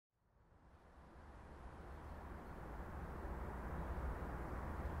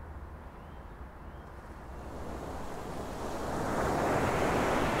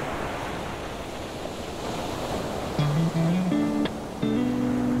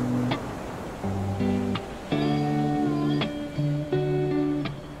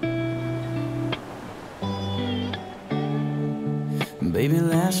Baby,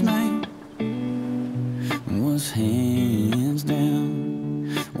 last night was hands down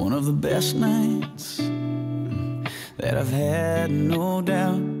one of the best nights that I've had, no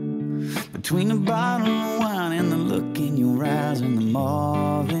doubt. Between the bottle of wine and the look in your eyes and the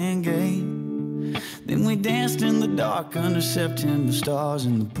Marvin Gaye, then we danced in the dark under September stars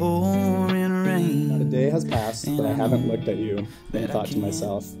in the pouring rain. A day has passed, but I haven't looked at you and thought to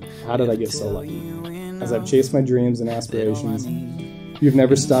myself, how did I get so lucky? As I've chased my dreams and aspirations, you've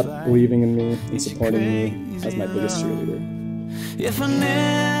never stopped believing in me and supporting me as my biggest cheerleader. If I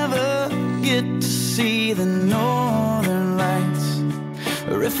never get to see the northern lights,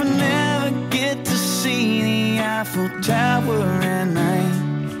 or if I never get to see the Eiffel Tower at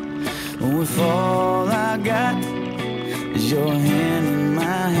night, or if all I got is your hand in my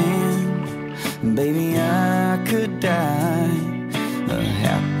hand, baby, I could die a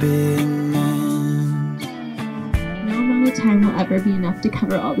happy man. No amount of time will ever be enough to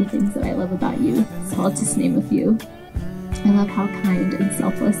cover all the things that I love about you, so I'll just name a few. I love how kind and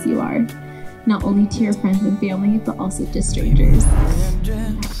selfless you are, not only to your friends and family, but also to strangers.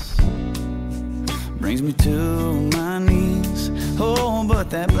 Brings me to my knees, oh, but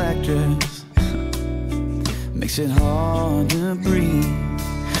that black dress makes it hard to breathe.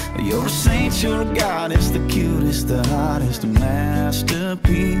 You're a saint, you're a goddess, the cutest, the hottest, a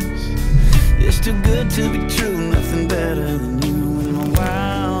masterpiece. It's too good to be true, nothing better than you in my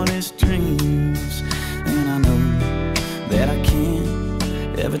wildest dreams. And I know that I can't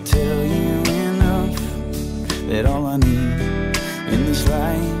ever tell you enough, that all I need in this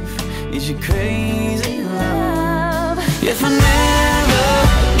life is your crazy love. If I never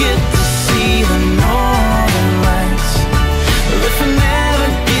get to see the northern lights, or if I never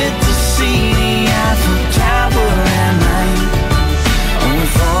get to see the Eiffel Tower at night, or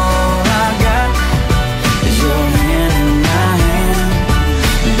if all I got is your hand in my hand,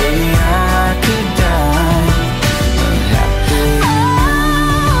 baby, I could die a happy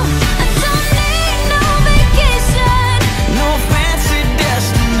man. I don't need no vacation, No fancy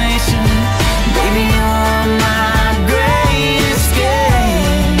destination, baby, you're my great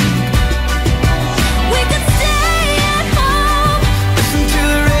escape. we could stay at home, Listen to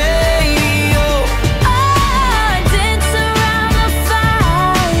the radio, or dance around the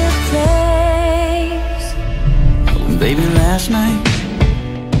fireplace. baby, last night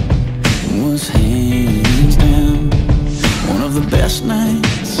was hands down one of the best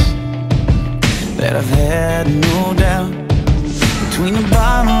nights that I've had, no doubt. Between the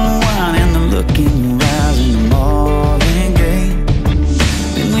bottle of wine and the look in your eyes and the Marvin Gaye,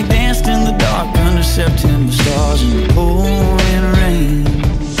 then we danced in the dark under September stars in the pouring rain.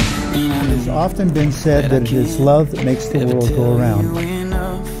 And I It has know often been said that it is love that makes the ever world go tell around. you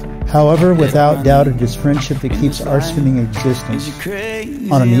enough, However, without doubt, it is friendship that keeps our spinning existence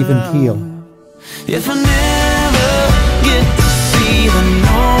on an even keel. If I never get to see the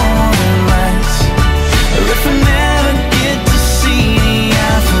northern lights, or if I never get to see the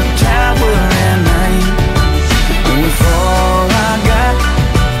Eiffel Tower at night, or if all I got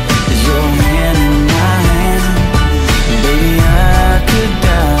is your hand in my hand, baby, I could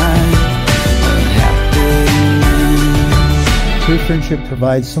die a happy man. True friendship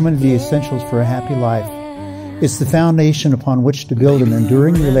provides so many of the essentials for a happy life. It's the foundation upon which to build an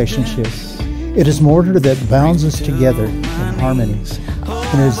enduring relationship. It is mortar that bounds us together in harmony.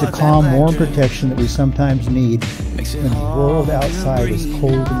 And it is the calm, warm protection that we sometimes need when the world outside is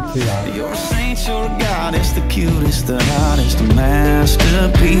cold and chaotic. You're a saint, you're a goddess, the cutest, the hottest, a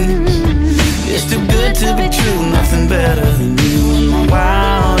masterpiece. It's too good to be true, nothing better than you in my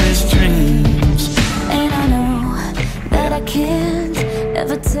wildest dreams. And I know that I can't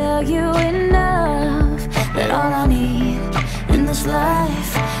ever tell you enough, that all I need in this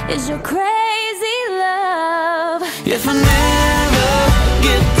life is your crazy love. If I never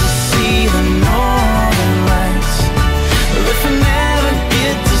get to see the northern lights, or if I never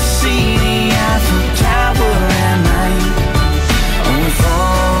get to see the Eiffel Tower at night, or if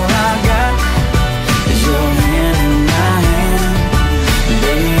all I got is your hand in my hand,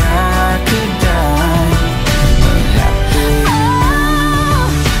 baby, I could die a happy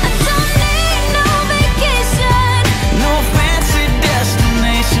man. I don't need no vacation, No fancy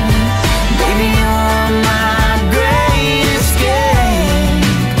destination, baby, you're my great escape.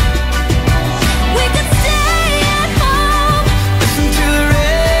 we could stay at home, Listen to the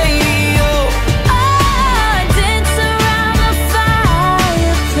radio, or dance around the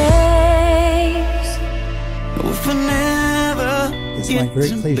fireplace. if I never It's my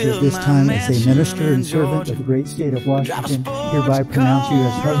great pleasure at this time as a minister and servant of the great state of Washington, hereby pronounce you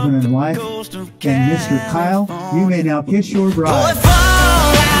as husband and wife. And Mr. Kyle, you may now kiss your bride. Oh, if I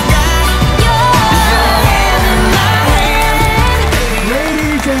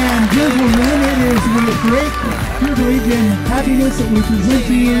great pure collegian happiness that we present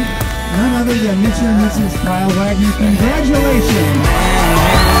to you, none other than Mr. and Mrs. Kyle Wagner. Congratulations!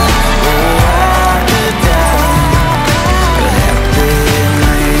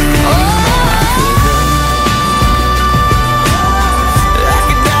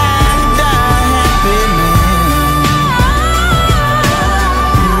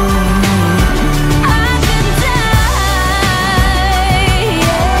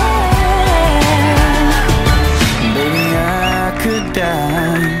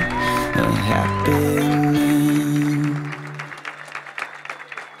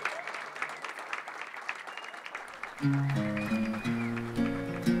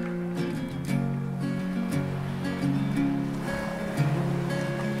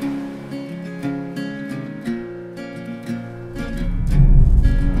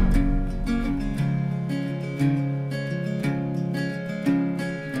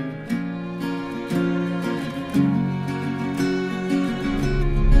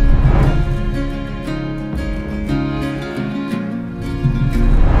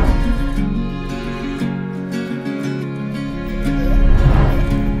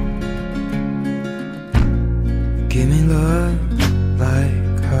 Give me love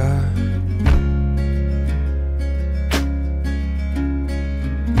like her.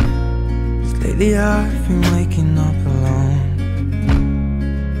 'Cause lately I've been waking up alone.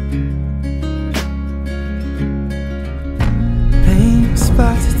 Paint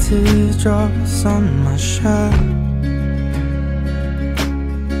splattered teardrops on my shirt.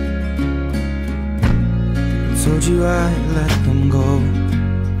 Told you I'd let them go.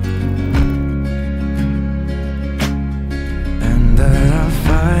 That I'll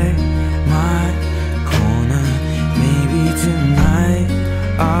fight my corner. Maybe tonight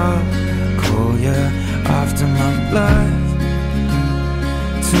I'll call you after my blood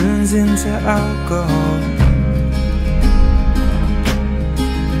turns into alcohol.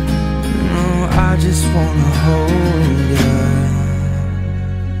 No, I just wanna hold you.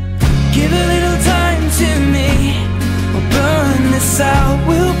 Give a little time to me. We'll burn this out.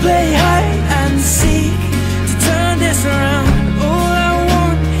 We'll play hide and seek to turn this around.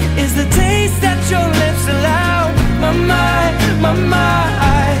 Is the taste that your lips allow. My mind, my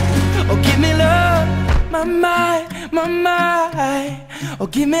mind. Oh, give me love. My mind, my mind. Oh,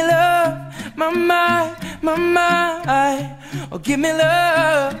 give me love. My mind, my mind. Oh, give me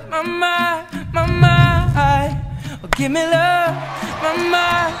love. My mind, my mind. Oh, give me love. My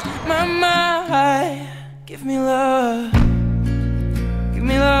mind, my mind. Give me love. Give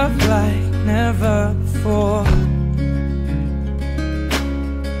me love like never before.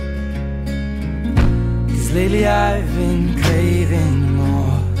 Lately I've been craving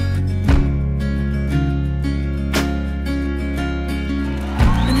more.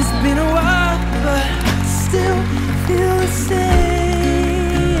 And it's been a while, but I still feel the same.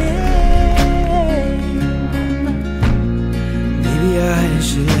 Maybe I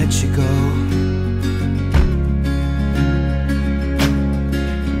should let you go.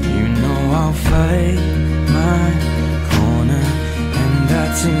 You know I'll fight my corner, and that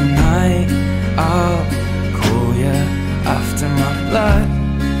tonight I'll after my blood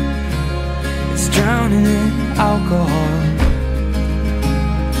is drowning in alcohol.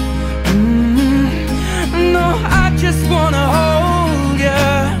 No, I just wanna hold you.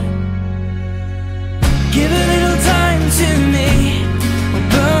 Give a little time to me. We'll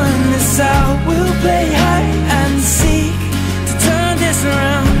burn this out. We'll play hide and seek to turn this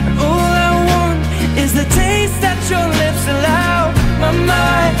around. All I want is the taste that your lips allow. My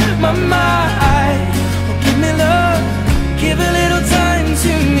mind, my mind. Oh, give me love. Give a little time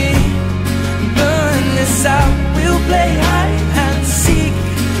to me. Burn this out. We'll play hide and seek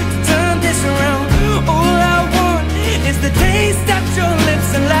to turn this around. All I want is the taste that your lips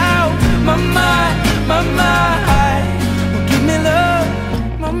allow. My mind, my mind. Oh, give me love.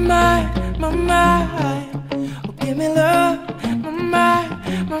 My mind, my mind. Oh, give me love. My mind,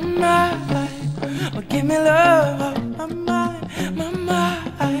 my mind. Oh, give me love. My mind, my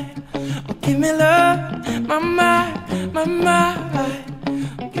mind. Oh, give me love. My mind, my mind.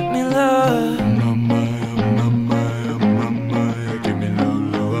 Give me love.